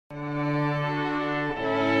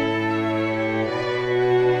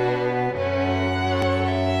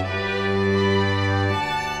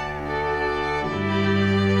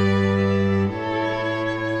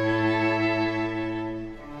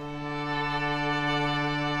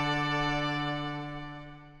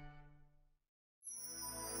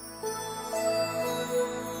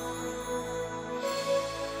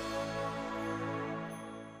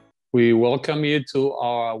We welcome you to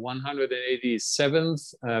our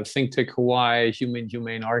 187th ThinkTech Hawaii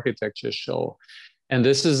Humane Architecture Show. And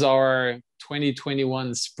this is our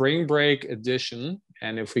 2021 Spring Break edition.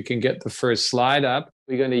 And if we can get the first slide up,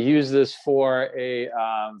 we're going to use this for a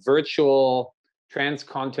virtual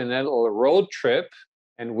transcontinental road trip.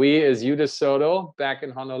 And we, as DeSoto, back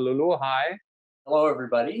in Honolulu. Hi. Hello,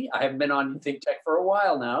 everybody. I haven't been on ThinkTech for a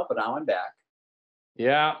while now, but now I'm back.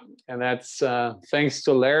 Yeah, and that's thanks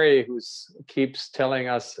to Larry, who keeps telling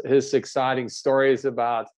us his exciting stories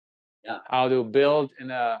about how to build in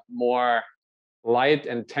a more light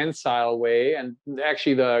and tensile way. And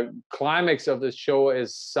actually, the climax of the show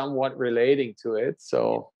is somewhat relating to it,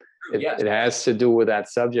 so it has to do with that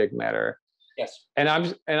subject matter. Yes. And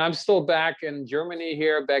I'm still back in Germany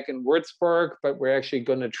here, back in Würzburg, but we're actually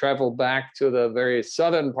going to travel back to the very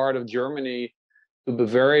southern part of Germany, to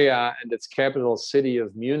Bavaria and its capital city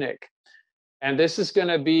of Munich. And this is going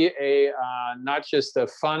to be a not just a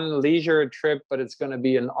fun leisure trip, but it's going to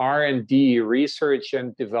be an R&D, research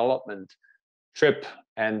and development trip.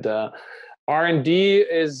 And R&D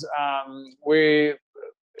is,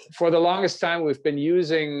 for the longest time, we've been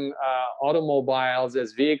using automobiles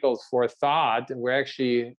as vehicles for thought, and we're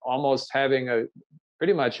actually almost having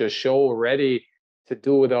pretty much a show ready to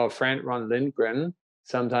do with our friend Ron Lindgren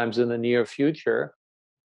sometimes in the near future.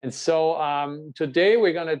 And so today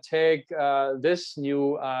we're going to take this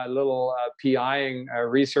new little PIing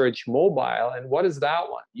research mobile. And what is that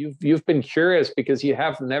one? You've been curious because you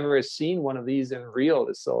have never seen one of these in real,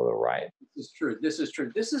 DeSoto, right? This is true. This is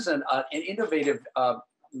true. This is an innovative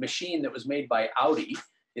machine that was made by Audi.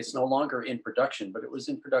 It's no longer in production, but it was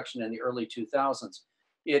in production in the early 2000s.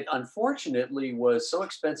 It unfortunately was so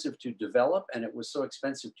expensive to develop and it was so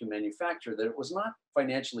expensive to manufacture that it was not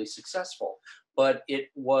financially successful. But it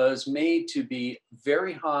was made to be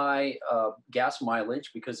very high gas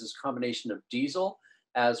mileage because it's a combination of diesel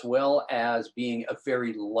as well as being a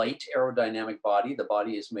very light aerodynamic body. The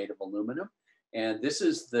body is made of aluminum. And this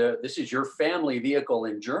is your family vehicle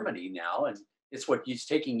in Germany now. And it's what is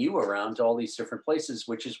taking you around to all these different places,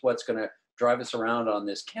 which is what's going to drive us around on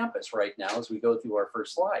this campus right now as we go through our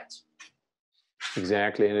first slides.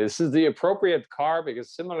 Exactly. And this is the appropriate car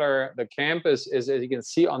because the campus is, as you can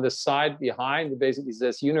see on the side behind, it basically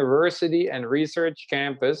says University and Research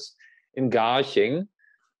Campus in Garching.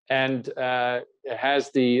 And it has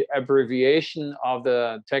the abbreviation of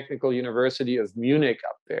the Technical University of Munich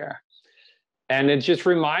up there. And it just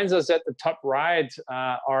reminds us at the top right,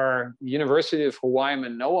 our University of Hawaii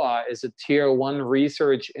Manoa is a Tier 1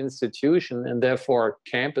 research institution and therefore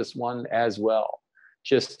Campus 1 as well,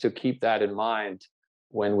 just to keep that in mind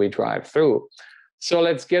when we drive through. So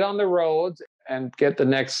let's get on the road and get the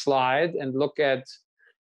next slide and look at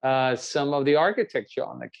some of the architecture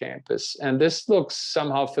on the campus. And this looks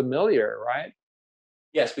somehow familiar, right?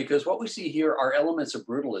 Yes, because what we see here are elements of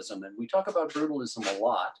brutalism, and we talk about brutalism a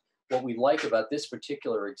lot. What we like about this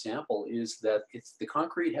particular example is that the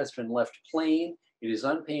concrete has been left plain, it is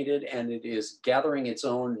unpainted, and it is gathering its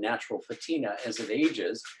own natural patina as it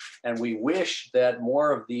ages. And we wish that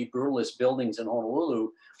more of the brutalist buildings in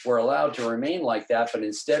Honolulu were allowed to remain like that, but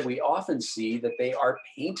instead we often see that they are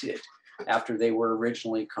painted after they were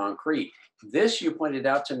originally concrete. This, you pointed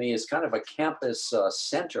out to me, is kind of a campus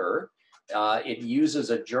center. It uses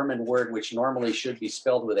a German word which normally should be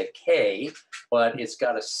spelled with a K, but it's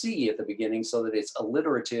got a C at the beginning so that it's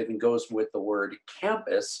alliterative and goes with the word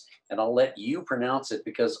campus. And I'll let you pronounce it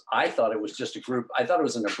because I thought it was just a group. I thought it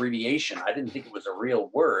was an abbreviation. I didn't think it was a real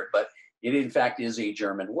word, but it in fact is a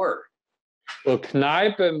German word. Well,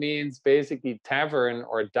 Kneipe means basically tavern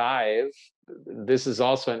or dive. This is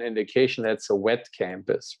also an indication that's a wet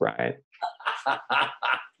campus, right?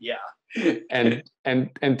 Yeah.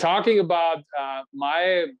 And talking about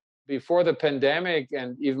before the pandemic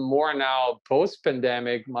and even more now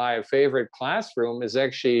post-pandemic, my favorite classroom is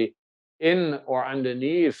actually in or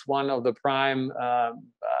underneath one of the prime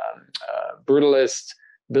brutalist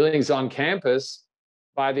buildings on campus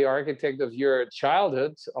by the architect of your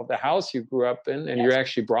childhood, of the house you grew up in, and you're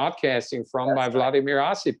actually broadcasting from by Vladimir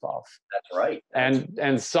Osipov. That's right.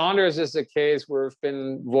 And Saunders is a case where we've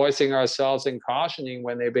been voicing ourselves and cautioning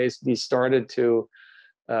when they basically started to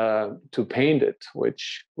paint it,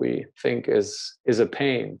 which we think is a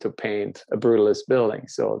pain to paint a brutalist building.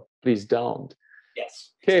 So please don't.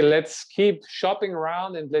 Yes. Okay, let's keep shopping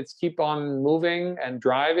around and let's keep on moving and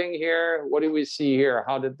driving here. What do we see here?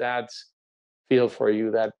 How did that feel for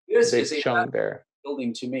you, that big chunk there?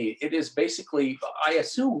 Building to me, it is basically, I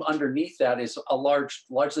assume underneath that is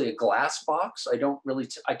largely a glass box.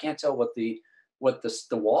 I can't tell what the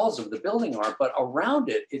walls of the building are, but around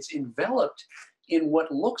it, it's enveloped in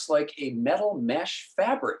what looks like a metal mesh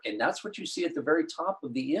fabric. And that's what you see at the very top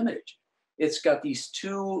of the image. It's got these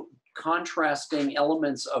two contrasting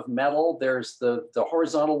elements of metal. There's the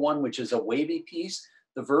horizontal one, which is a wavy piece.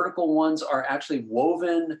 The vertical ones are actually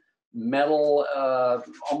woven metal,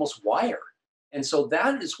 almost wire. And so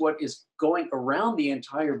that is what is going around the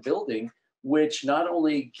entire building, which not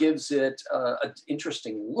only gives it an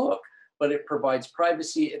interesting look, but it provides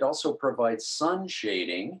privacy. It also provides sun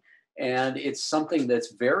shading. And it's something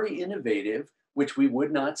that's very innovative, which we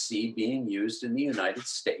would not see being used in the United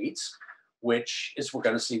States, which is, we're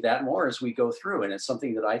going to see that more as we go through. And it's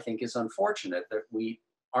something that I think is unfortunate that we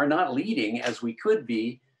are not leading as we could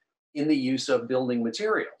be in the use of building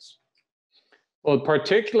materials. Well,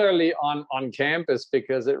 particularly on campus,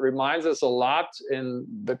 because it reminds us a lot in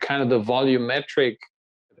the kind of the volumetric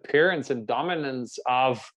appearance and dominance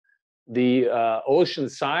of the ocean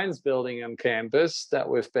science building on campus that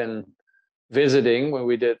we've been visiting when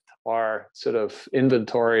we did our sort of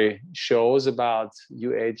inventory shows about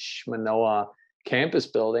Manoa campus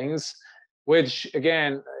buildings, which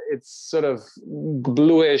again, it's sort of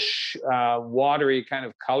bluish, watery kind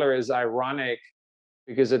of color is ironic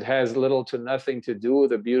because it has little to nothing to do with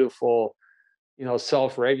the beautiful,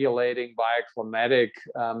 self-regulating bioclimatic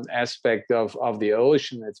aspect of the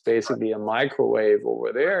ocean. It's basically a microwave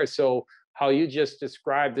over there. So how you just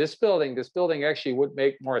described this building actually would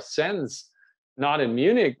make more sense, not in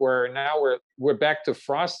Munich, where now we're back to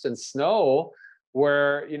frost and snow,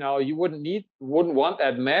 where you wouldn't want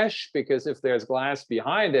that mesh, because if there's glass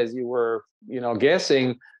behind, as you were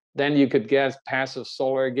guessing, then you could get passive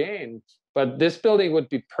solar gain. But this building would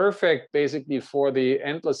be perfect basically for the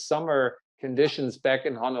endless summer conditions back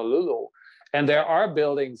in Honolulu. And there are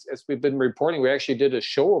buildings, as we've been reporting, we actually did a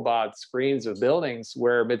show about screens of buildings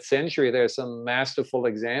where mid-century, there's some masterful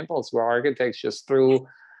examples where architects just threw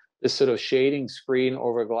this sort of shading screen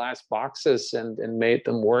over glass boxes and made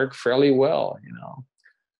them work fairly well,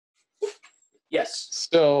 Yes.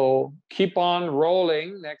 So keep on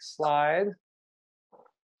rolling. Next slide.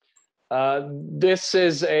 This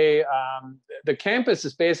is the campus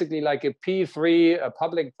is basically like a P3, a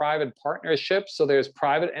public-private partnership. So there's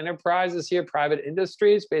private enterprises here, private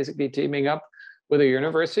industries, basically teaming up with a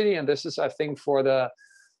university. And this is, I think, for the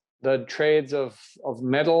trades of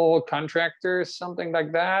metal contractors, something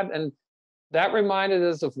like that. And that reminded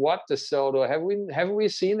us of what, DeSoto? Have we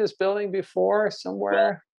seen this building before somewhere?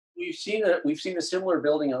 Well, we've seen a similar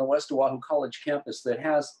building on the West Oahu College campus that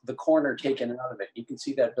has the corner taken out of it. You can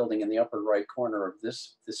see that building in the upper right corner of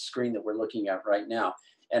this screen that we're looking at right now.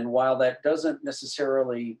 And while that doesn't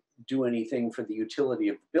necessarily do anything for the utility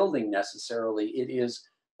of the building necessarily, it is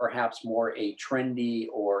perhaps more a trendy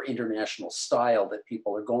or international style that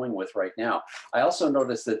people are going with right now. I also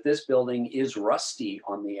noticed that this building is rusty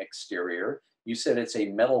on the exterior. You said it's a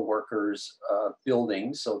metalworkers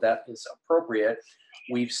building, so that is appropriate.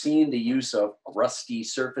 We've seen the use of rusty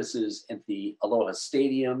surfaces at the Aloha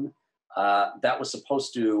Stadium. That was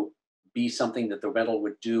supposed to be something that the metal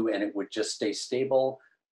would do and it would just stay stable.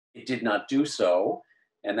 It did not do so.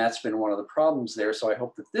 And that's been one of the problems there. So I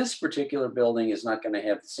hope that this particular building is not going to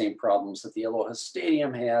have the same problems that the Aloha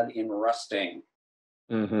Stadium had in rusting.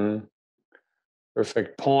 Mm-hmm.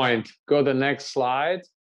 Perfect point. Go to the next slide.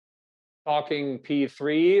 Talking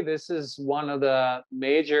P3, this is one of the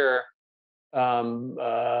major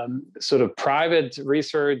sort of private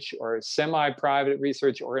research or semi-private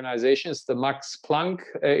research organizations, the Max Planck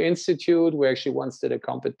Institute. We actually once did a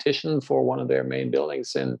competition for one of their main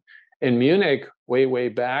buildings in Munich way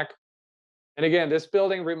back. And again, this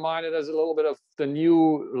building reminded us a little bit of the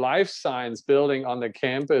new life science building on the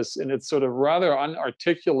campus, and it's sort of rather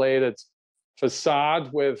unarticulated facade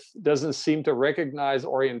with doesn't seem to recognize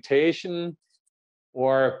orientation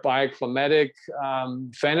or bioclimatic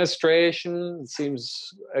fenestration. It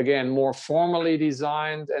seems, again, more formally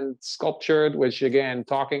designed and sculptured, which again,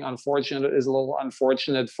 talking unfortunate is a little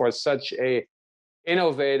unfortunate for such a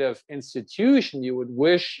innovative institution. You would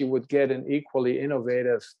wish you would get an equally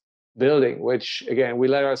innovative building, which again, we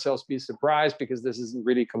let ourselves be surprised because this isn't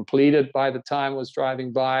really completed by the time I was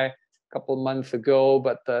driving by a couple of months ago,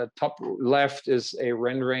 but the top left is a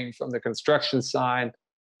rendering from the construction side,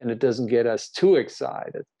 and it doesn't get us too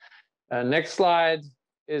excited. Next slide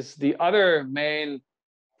is the other main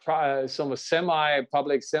some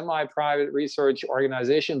semi-public, semi-private research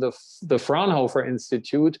organization, the Fraunhofer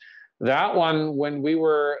Institute. That one, when we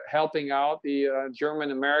were helping out the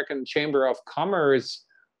German-American Chamber of Commerce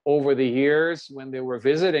over the years, when they were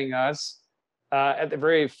visiting us, at the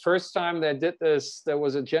very first time they did this, there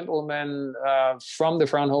was a gentleman from the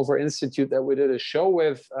Fraunhofer Institute that we did a show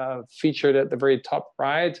with, featured at the very top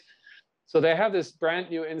right. So they have this brand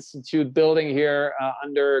new institute building here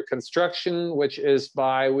under construction, which is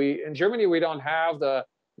in Germany, we don't have the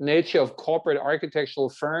nature of corporate architectural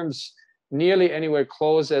firms nearly anywhere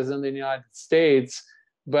close as in the United States.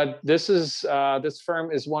 But this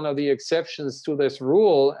firm is one of the exceptions to this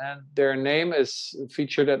rule, and their name is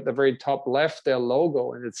featured at the very top left, their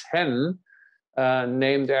logo, and it's hen,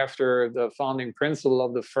 named after the founding principal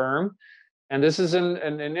of the firm. And this is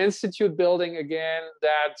an institute building again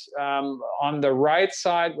that on the right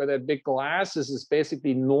side where that big glass is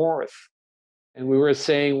basically north. And we were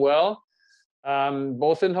saying, well,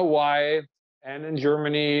 both in Hawaii and in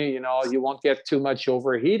Germany, you won't get too much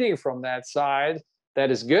overheating from that side.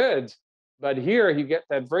 That is good. But here you get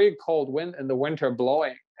that very cold wind in the winter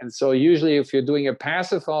blowing. And so usually if you're doing a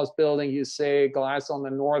passive house building, you say glass on the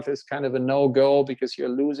north is kind of a no-go because you're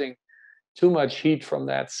losing too much heat from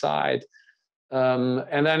that side.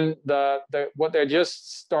 And then what they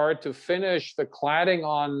just start to finish the cladding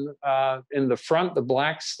on in the front, the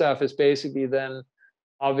black stuff is basically then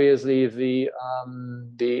obviously the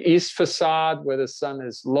east facade where the sun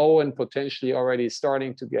is low and potentially already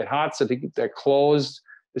starting to get hot. So to keep that closed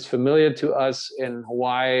is familiar to us in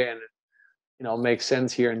Hawaii, and makes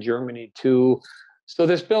sense here in Germany too. So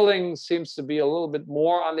this building seems to be a little bit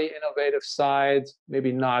more on the innovative side,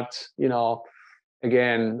 maybe not,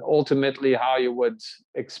 again, ultimately how you would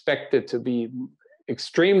expect it to be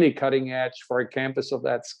extremely cutting edge for a campus of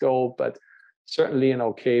that scope, but certainly an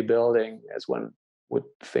okay building as one would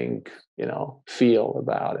think, feel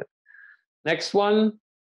about it. Next one.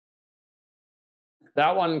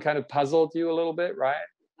 That one kind of puzzled you a little bit, right?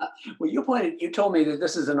 Well, you told me that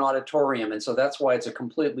this is an auditorium, and so that's why it's a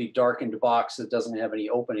completely darkened box that doesn't have any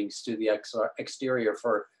openings to the exterior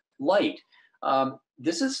for light.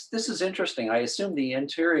 This is interesting. I assume the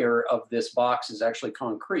interior of this box is actually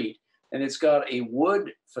concrete, and it's got a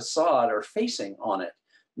wood facade or facing on it.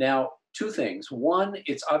 Now, two things. One,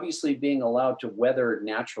 it's obviously being allowed to weather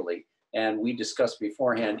naturally. And we discussed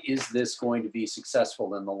beforehand, is this going to be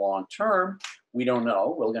successful in the long term? We don't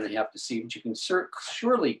know. We're going to have to see, but you can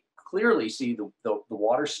surely clearly see the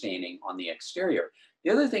water staining on the exterior. The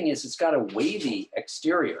other thing is it's got a wavy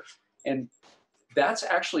exterior. And that's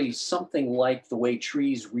actually something like the way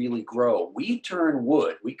trees really grow. We turn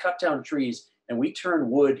wood, we cut down trees, and we turn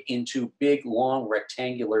wood into big, long,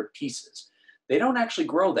 rectangular pieces. They don't actually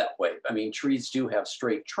grow that way. I mean, trees do have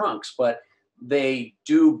straight trunks, but they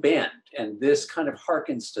do bend, and this kind of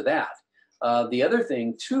harkens to that. The other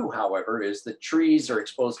thing too, however, is that trees are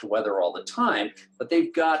exposed to weather all the time, but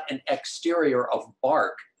they've got an exterior of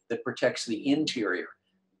bark that protects the interior.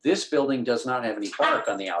 This building does not have any bark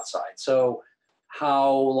on the outside. So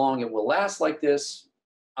how long it will last like this,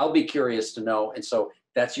 I'll be curious to know. And so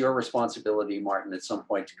that's your responsibility, Martin, at some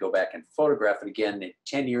point to go back and photograph it again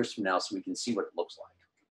 10 years from now so we can see what it looks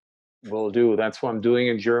like. Will do. That's what I'm doing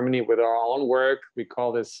in Germany with our own work. We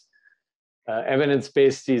call this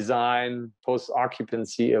evidence-based design,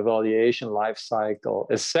 post-occupancy evaluation, life cycle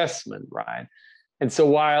assessment, right? And so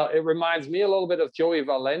while it reminds me a little bit of Joey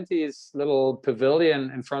Valenti's little pavilion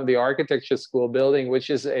in front of the architecture school building, which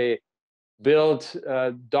is a built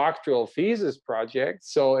doctoral thesis project.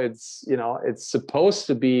 So it's, it's supposed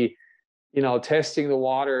to be, testing the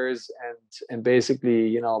waters and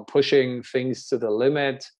basically, pushing things to the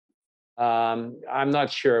limit. I'm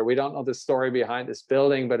not sure. We don't know the story behind this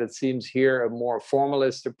building, but it seems here a more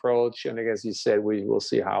formalist approach. And as you said, we will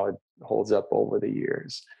see how it holds up over the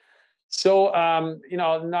years. So,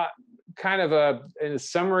 not kind of in a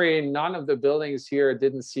summary, none of the buildings here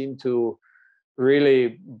didn't seem to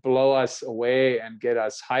really blow us away and get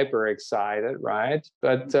us hyper excited, right?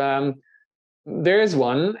 But there is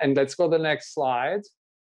one, and let's go to the next slide.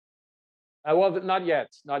 Well, not yet.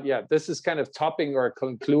 This is kind of topping or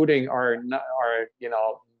concluding our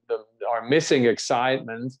missing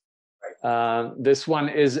excitement. This one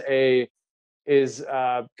is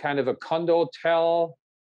kind of a condotel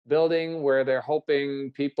building where they're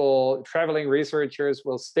hoping traveling researchers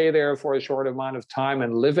will stay there for a short amount of time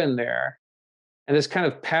and live in there. And this kind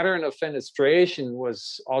of pattern of fenestration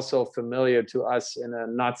was also familiar to us in a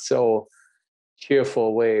not so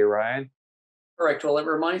cheerful way, right? Correct. Well, it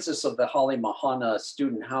reminds us of the Hale Mahana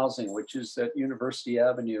student housing, which is at University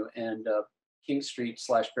Avenue and King Street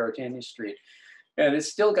 / Beretania Street. And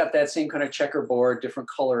it's still got that same kind of checkerboard, different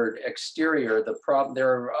colored exterior. There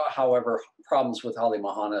are, however, problems with Hale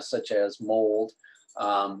Mahana, such as mold.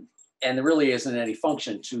 And there really isn't any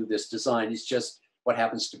function to this design. It's just what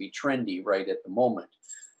happens to be trendy right at the moment.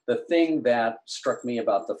 The thing that struck me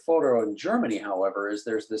about the photo in Germany, however, is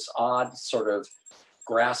there's this odd sort of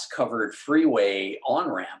grass-covered freeway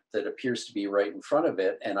on-ramp that appears to be right in front of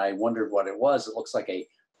it. And I wondered what it was. It looks like a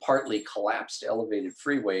partly collapsed elevated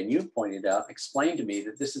freeway. And you pointed out, explained to me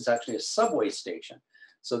that this is actually a subway station.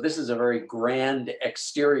 So this is a very grand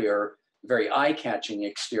exterior, very eye-catching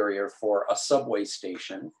exterior for a subway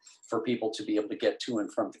station for people to be able to get to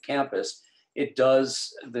and from the campus. It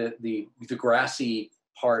does, the grassy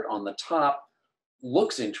part on the top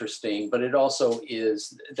looks interesting, but it also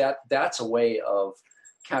is, that's a way of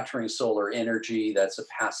capturing solar energy. That's a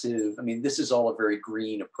passive, I mean, this is all a very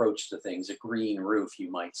green approach to things, a green roof,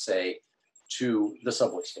 you might say, to the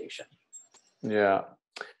subway station. Yeah.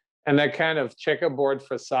 And that kind of checkerboard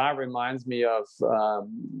facade reminds me of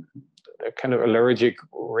a kind of allergic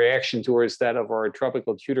reaction towards that of our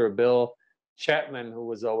tropical tutor, Bill Chapman, who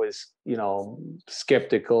was always, you know,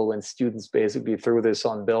 skeptical when students basically threw this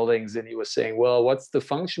on buildings. And he was saying, well, what's the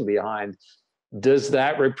function behind? Does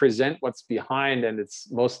that represent what's behind? And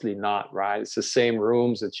it's mostly not, right? It's the same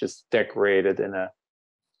rooms, it's just decorated in a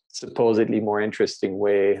supposedly more interesting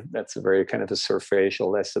way. That's a very kind of a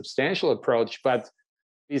surfacial, less substantial approach. But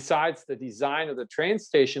besides the design of the train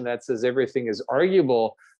station that says everything is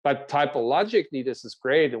arguable, but typologically, this is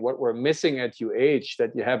great. And what we're missing at UH,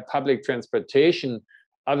 that you have public transportation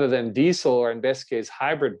other than diesel, or in best case,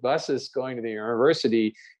 hybrid buses going to the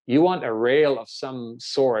university. You want a rail of some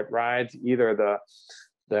sort, right? Either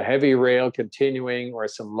the heavy rail continuing, or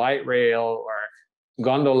some light rail, or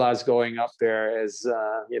gondolas going up there, as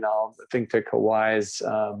you know, ThinkTech Hawaii's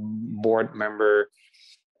board member,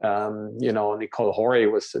 you know, Nicole Horry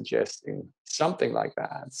was suggesting something like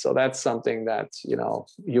that. So that's something that, you know,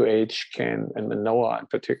 UH can, and Manoa in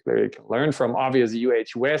particular, can learn from. Obviously,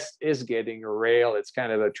 UH West is getting a rail. It's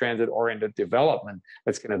kind of a transit-oriented development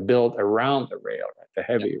that's going to build around the rail, right? The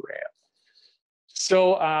heavy rail.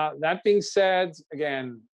 So that being said,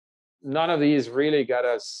 again, none of these really got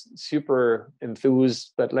us super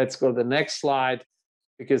enthused, but let's go to the next slide,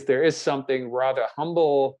 because there is something rather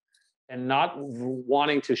humble and not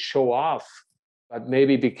wanting to show off, but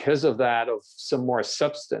maybe because of that, of some more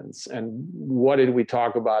substance. And what did we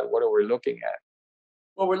talk about? What are we looking at?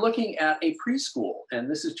 Well, we're looking at a preschool,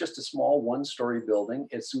 and this is just a small one-story building.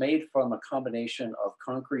 It's made from a combination of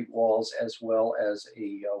concrete walls as well as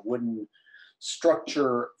a wooden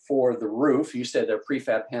structure for the roof. You said they're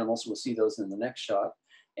prefab panels. We'll see those in the next shot.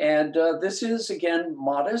 And this is, again,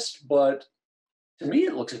 modest, but to me,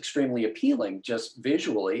 it looks extremely appealing just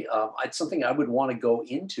visually. It's something I would want to go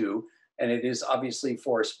into, and it is obviously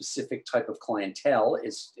for a specific type of clientele,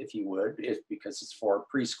 if you would, because it's for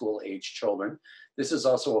preschool age children. This is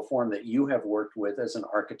also a form that you have worked with as an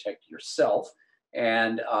architect yourself,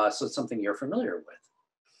 and so it's something you're familiar with.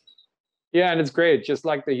 Yeah, and it's great. Just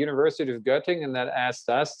like the University of Göttingen that asked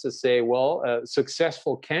us to say, well, a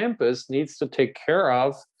successful campus needs to take care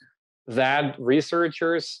of that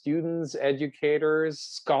researchers, students, educators,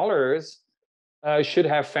 scholars should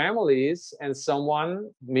have families, and someone,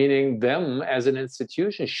 meaning them as an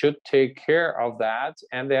institution, should take care of that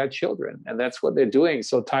and their children. And that's what they're doing.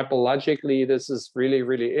 So typologically, this is really,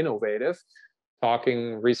 really innovative,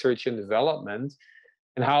 talking research and development.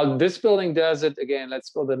 And how this building does it, again, let's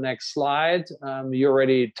go to the next slide. You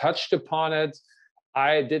already touched upon it.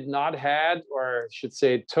 I did not had, or I should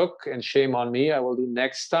say took, and shame on me, I will do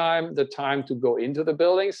next time, the time to go into the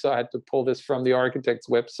building. So I had to pull this from the architect's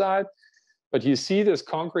website. But you see this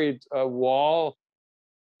concrete wall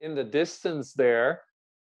in the distance there.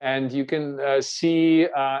 And you can see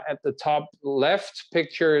at the top left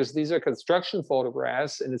pictures, these are construction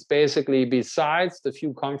photographs. And it's basically, besides the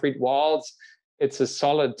few concrete walls, it's a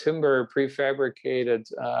solid timber prefabricated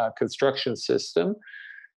construction system.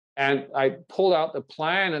 And I pulled out the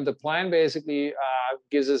plan, and the plan basically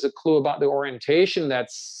gives us a clue about the orientation.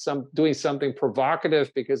 That's doing something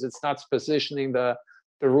provocative, because it's not positioning the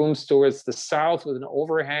rooms towards the south with an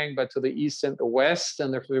overhang, but to the east and the west.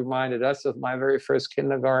 And it reminded us of my very first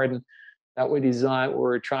kindergarten that we designed. We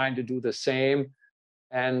were trying to do the same.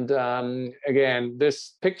 And again,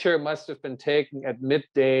 this picture must have been taken at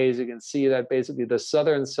midday. As you can see that basically the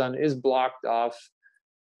southern sun is blocked off.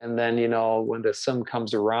 And then, you know, when the sun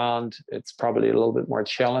comes around, it's probably a little bit more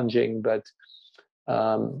challenging, but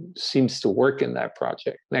seems to work in that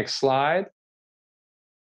project. Next slide.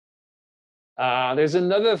 There's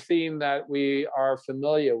another theme that we are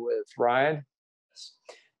familiar with, right?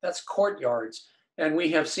 That's courtyards. And we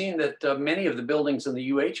have seen that many of the buildings in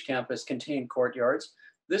the UH campus contain courtyards.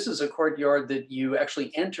 This is a courtyard that you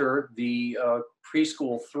actually enter the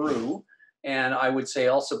preschool through. And I would say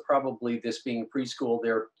also probably this being preschool,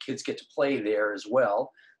 their kids get to play there as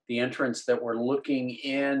well. The entrance that we're looking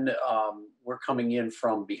in, we're coming in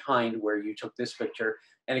from behind where you took this picture.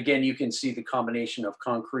 And again, you can see the combination of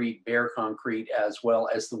concrete, bare concrete, as well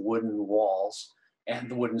as the wooden walls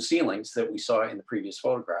and the wooden ceilings that we saw in the previous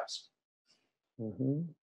photographs. Mm-hmm.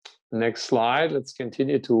 Next slide. Let's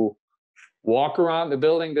continue to walk around the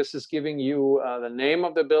building. This is giving you the name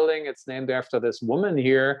of the building. It's named after this woman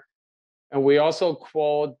here. And we also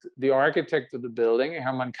quote the architect of the building,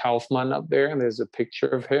 Hermann Kaufmann, up there, and there's a picture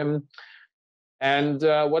of him. And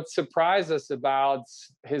what surprised us about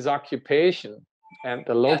his occupation and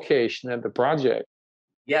the location and the project.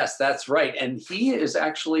 Yes, that's right. And he is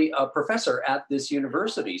actually a professor at this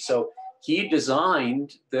university. So he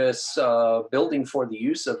designed this building for the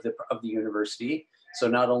use of the university. So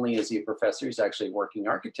not only is he a professor, he's actually a working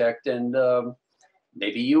architect, and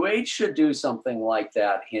maybe UH should do something like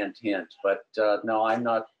that. Hint, hint. But no, I'm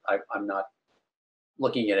not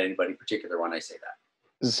looking at anybody particular when I say that.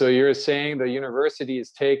 So you're saying the university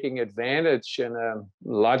is taking advantage in a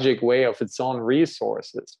logic way of its own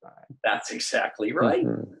resources, right? That's exactly right.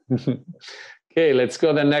 Mm-hmm. Okay, let's go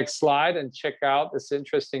to the next slide and check out this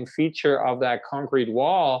interesting feature of that concrete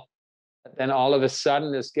wall. Then all of a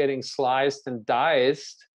sudden is getting sliced and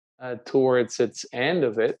diced towards its end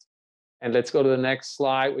of it. And let's go to the next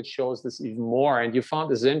slide, which shows this even more. And you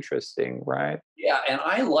found this interesting, right? Yeah, and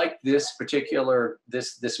I like this particular,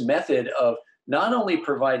 this method of not only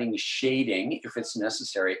providing shading if it's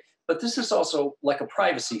necessary, but this is also like a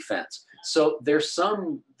privacy fence. So there's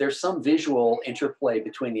some visual interplay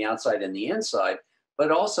between the outside and the inside,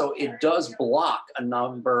 but also it does block a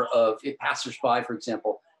number of passersby, for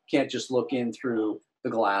example, can't just look in through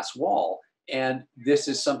the glass wall. And this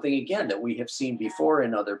is something, again, that we have seen before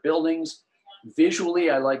in other buildings.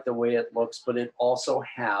 Visually, I like the way it looks, but it also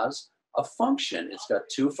has a function. It's got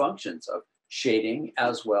two functions of shading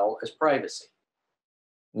as well as privacy.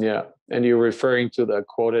 Yeah, and you're referring to the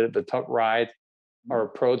quoted at the top right, our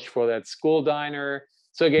approach for that school diner.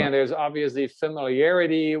 So again, there's obviously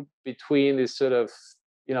familiarity between these sort of,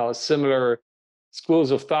 similar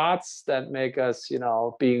schools of thoughts that make us,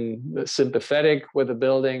 being sympathetic with the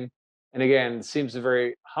building. And again, it seems a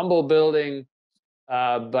very humble building,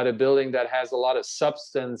 but a building that has a lot of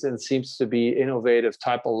substance and seems to be innovative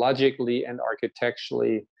typologically and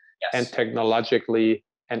architecturally, yes, and technologically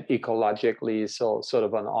and ecologically, so sort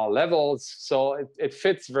of on all levels. So it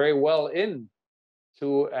fits very well in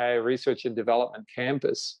to a research and development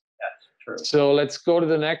campus. That's true. So let's go to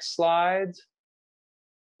the next slide,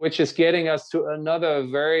 which is getting us to another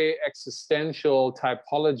very existential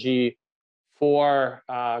typology for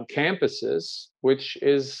campuses, which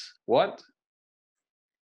is what?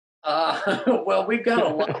 Well, we've got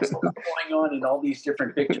a lot going on in all these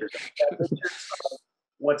different pictures. Pictures of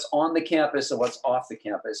what's on the campus and what's off the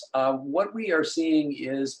campus. What we are seeing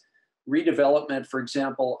is redevelopment, for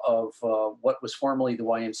example, of what was formerly the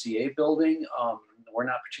YMCA building. We're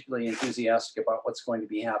not particularly enthusiastic about what's going to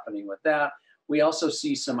be happening with that. We also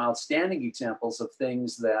see some outstanding examples of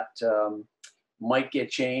things that might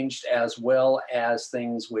get changed, as well as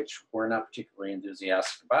things which we're not particularly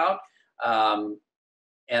enthusiastic about.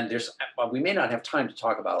 And we may not have time to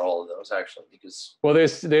talk about all of those, actually, because... Well,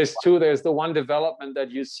 there's two. There's the one development that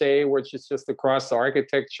you say, which is just across the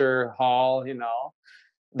architecture hall,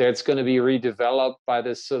 that's going to be redeveloped by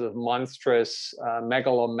this sort of monstrous,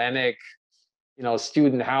 megalomaniac,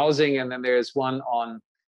 student housing. And then there's one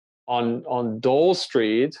on Dole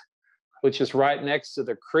Street, which is right next to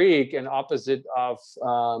the creek and opposite of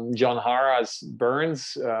John Hara's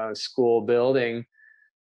Burns School building.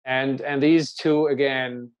 And these two,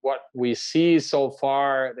 again, what we see so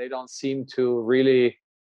far, they don't seem to really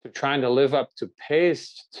trying to live up to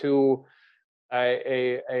pace to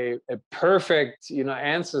a perfect,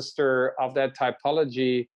 ancestor of that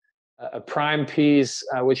typology, a prime piece,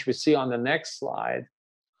 which we see on the next slide.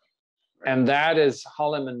 And that is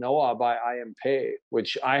Holland Manoa by IMP,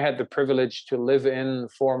 which I had the privilege to live in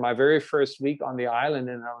for my very first week on the island.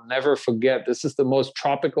 And I'll never forget, this is the most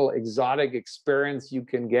tropical, exotic experience you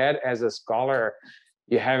can get as a scholar.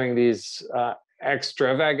 You're having these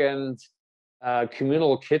extravagant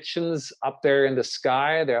communal kitchens up there in the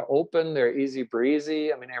sky. They're open, they're easy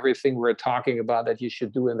breezy. I mean, everything we're talking about that you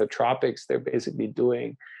should do in the tropics, they're basically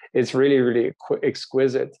doing. It's really, really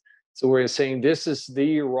exquisite. So we're saying this is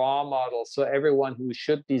the raw model. So everyone who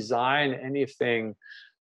should design anything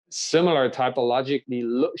similar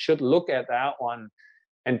typologically should look at that one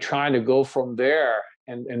and try to go from there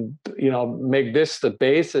and make this the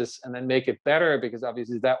basis and then make it better, because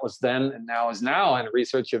obviously that was then and now is now. And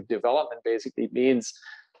research of development basically means,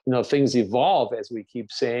 things evolve, as we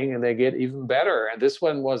keep saying, and they get even better. And this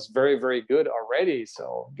one was very, very good already.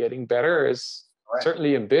 So getting better is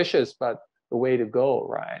certainly ambitious, but the way to go,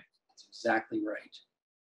 right? That's exactly right.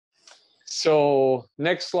 So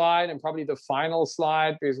next slide, and probably the final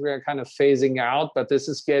slide, because we're kind of phasing out, but this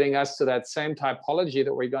is getting us to that same typology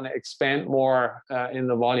that we're going to expand more in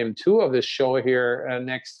the volume 2 of this show here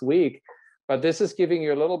next week. But this is giving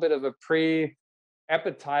you a little bit of a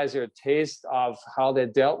pre-appetizer taste of how they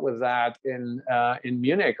dealt with that in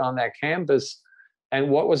Munich on that campus. And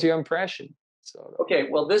what was your impression? So, okay,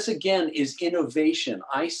 well, this again is innovation.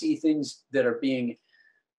 I see things that are being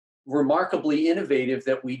remarkably innovative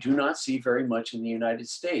that we do not see very much in the United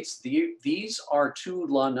States. These are 2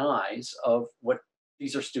 lanais of what,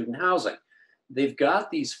 these are student housing. They've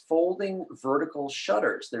got these folding vertical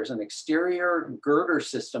shutters. There's an exterior girder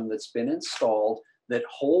system that's been installed that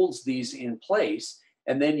holds these in place.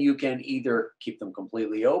 And then you can either keep them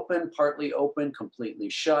completely open, partly open, completely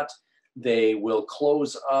shut. They will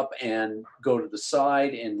close up and go to the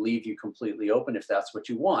side and leave you completely open if that's what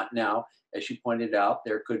you want. Now, as you pointed out,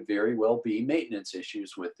 there could very well be maintenance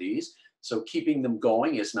issues with these. So keeping them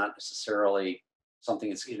going is not necessarily something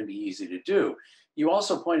that's going to be easy to do. You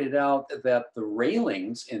also pointed out that the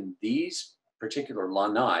railings in these particular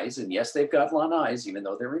lanais, and yes, they've got lanais, even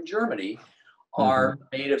though they're in Germany, are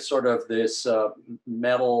made of sort of this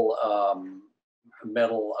metal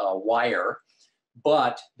wire,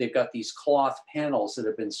 but they've got these cloth panels that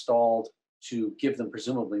have been installed to give them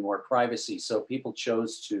presumably more privacy. So people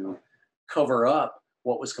chose to cover up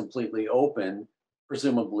what was completely open,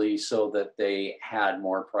 presumably so that they had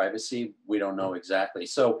more privacy. We don't know exactly.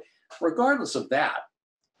 So regardless of that,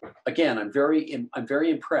 again, I'm very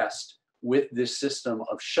impressed with this system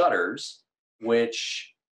of shutters,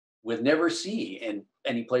 which we'll never see in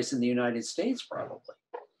any place in the United States, probably.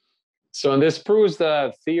 So, and this proves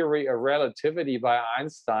the theory of relativity by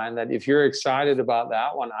Einstein, that if you're excited about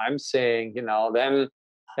that one, I'm saying, you know, then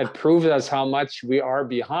it proves us how much we are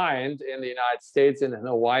behind in the United States and in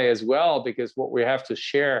Hawaii as well, because what we have to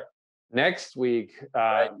share next week,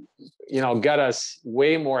 you know, got us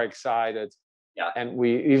way more excited. Yeah. And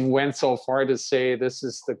we even went so far to say this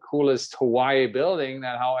is the coolest Hawaii building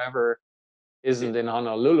that, however, isn't in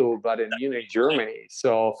Honolulu, but in Munich, Germany.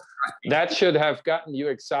 So that should have gotten you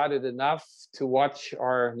excited enough to watch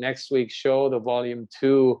our next week's show, the volume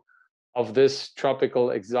 2 of this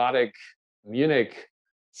tropical exotic Munich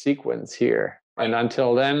sequence here. And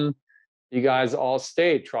until then, you guys all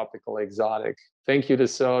stay tropical exotic. Thank you,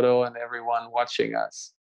 DeSoto, and everyone watching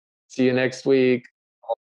us. See you next week.